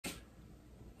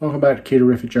Welcome back to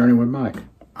Ketorific Journey with Mike.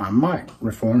 I'm Mike,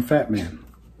 Reformed Fat Man.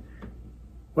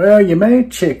 Well, you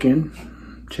made chicken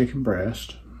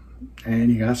breast,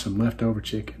 and you got some leftover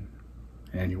chicken.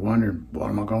 And you wondered, what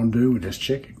am I going to do with this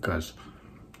chicken? Because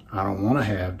I don't want to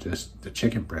have just the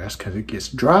chicken breast because it gets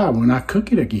dry when I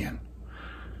cook it again.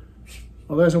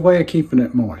 Well, there's a way of keeping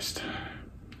it moist.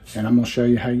 And I'm going to show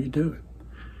you how you do it.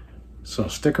 So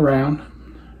stick around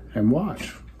and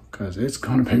watch, because it's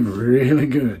going to be really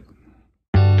good.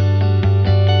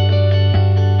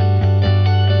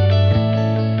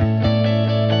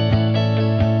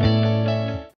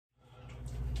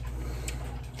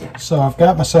 So I've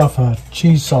got myself a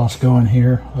cheese sauce going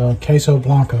here, Queso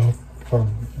Blanco, for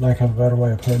lack of a better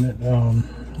way of putting it.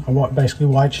 I want basically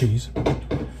white cheese.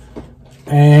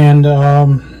 And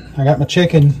I got my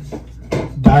chicken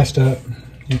diced up,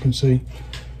 you can see,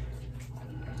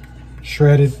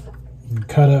 shredded and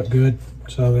cut up good,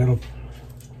 so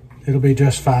it'll be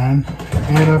just fine.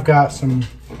 And I've got some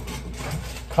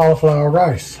cauliflower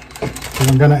rice that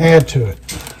I'm going to add to it.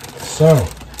 So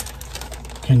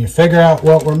can you figure out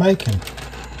what we're making?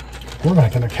 We're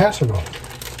making a casserole.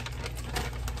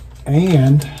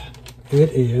 And it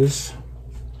is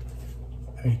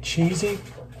a cheesy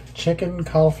chicken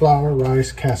cauliflower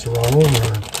rice casserole,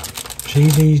 or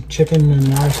cheesy chicken and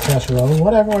rice casserole,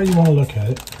 whatever way you want to look at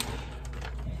it.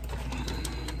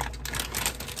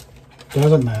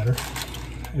 Doesn't matter.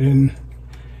 And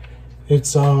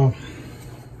it's a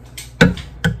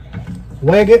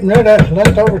way of getting rid of that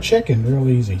leftover chicken real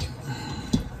easy.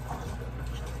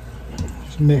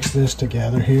 Mix this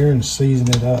together here and season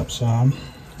it up some.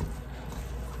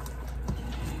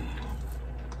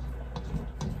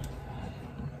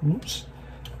 Oops.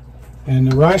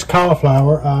 And the rice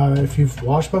cauliflower, if you've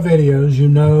watched my videos, you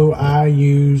know I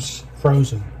use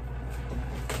frozen.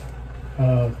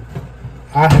 I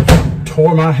have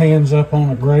tore my hands up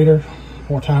on a grater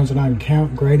more times than I can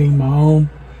count, grating my own.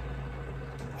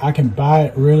 I can buy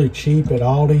it really cheap at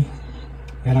Aldi,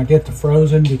 and I get the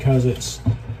frozen because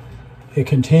it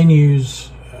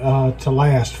continues to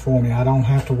last for me. I don't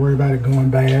have to worry about it going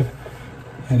bad,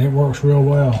 and it works real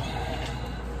well.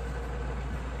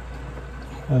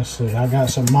 Let's see, I got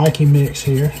some Mikey mix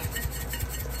here.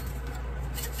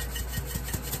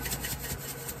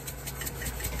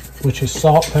 Which is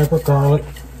salt, pepper, garlic,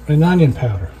 and onion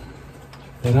powder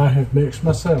that I have mixed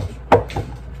myself.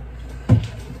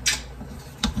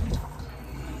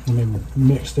 Let me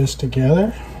mix this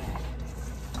together.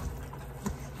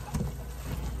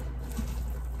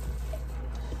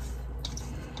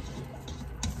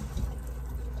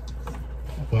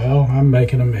 Well, I'm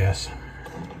making a mess.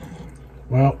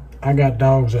 Well, I got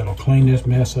dogs that'll clean this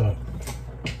mess up.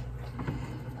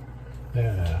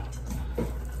 Yeah.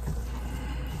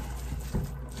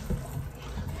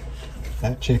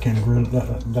 That chicken and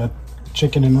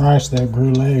rice that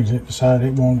grew legs, it decided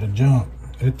it wanted to jump.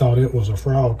 It thought it was a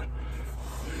frog.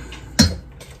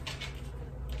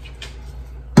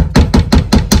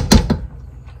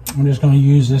 I'm just going to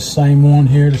use this same one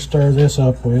here to stir this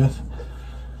up with.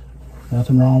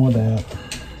 Nothing wrong with that,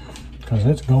 because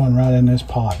it's going right in this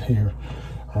pot here,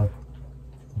 or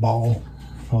bowl,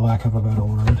 for lack of a better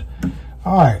word.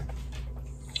 All right,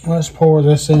 let's pour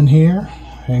this in here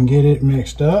and get it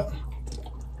mixed up.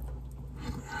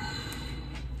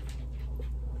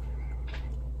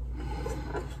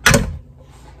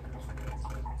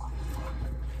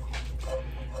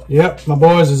 Yep, my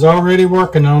boys is already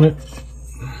working on it.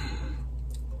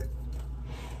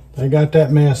 They got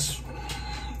that mess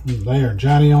there,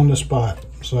 Johnny on the spot,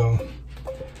 so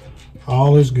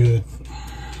all is good.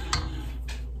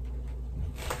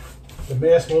 The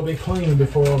mess will be clean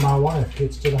before my wife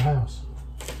gets to the house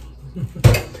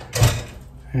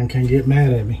and can get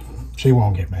mad at me. She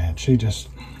won't get mad. She just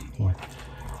like,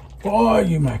 boy,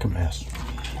 you make a mess,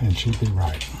 and she'd be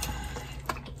right.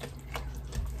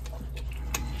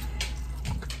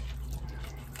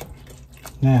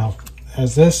 Now,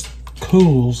 as this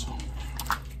cools,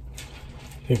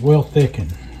 it will thicken,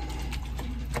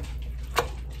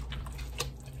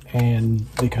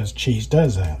 and because cheese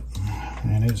does that,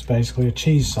 and it's basically a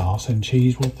cheese sauce, and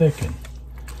cheese will thicken.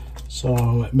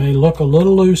 So it may look a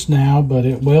little loose now, but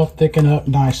it will thicken up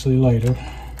nicely later.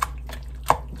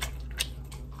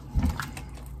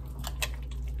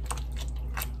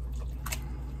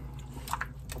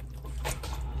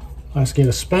 Let's get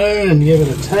a spoon and give it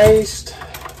a taste,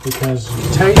 because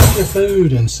you taste your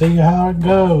food and see how it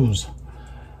goes.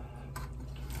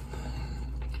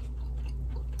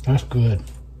 That's good.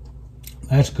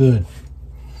 That's good.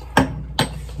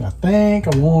 I think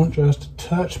I want just a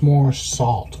touch more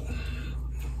salt.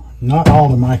 Not all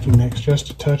the Mikey mix, just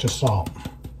a touch of salt.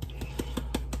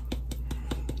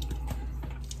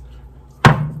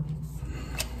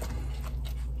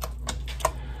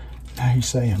 he's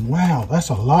saying, wow, that's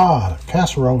a lot of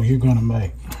casserole you're going to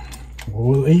make. Well,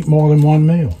 we'll eat more than one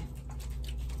meal.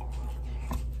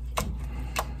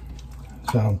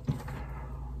 So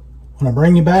when I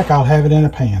bring you back, I'll have it in a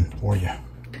pan for you.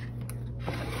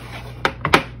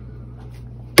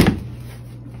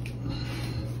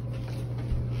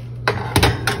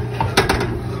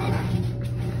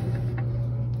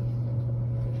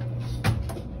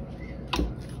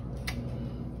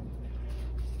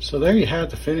 So there you have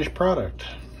the finished product,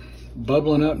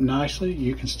 bubbling up nicely.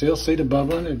 You can still see the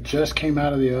bubbling. It just came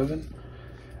out of the oven,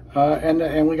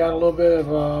 and we got a little bit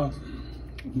of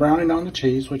browning on the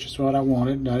cheese, which is what I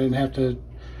wanted. I didn't have to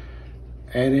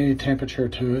add any temperature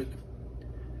to it.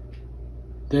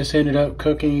 This ended up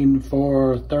cooking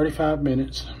for 35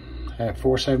 minutes at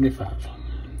 475.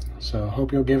 So I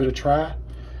hope you'll give it a try.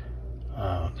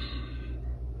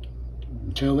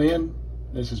 Until then,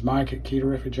 this is Mike at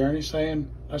Keto Journey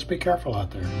saying, let's be careful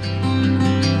out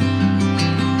there.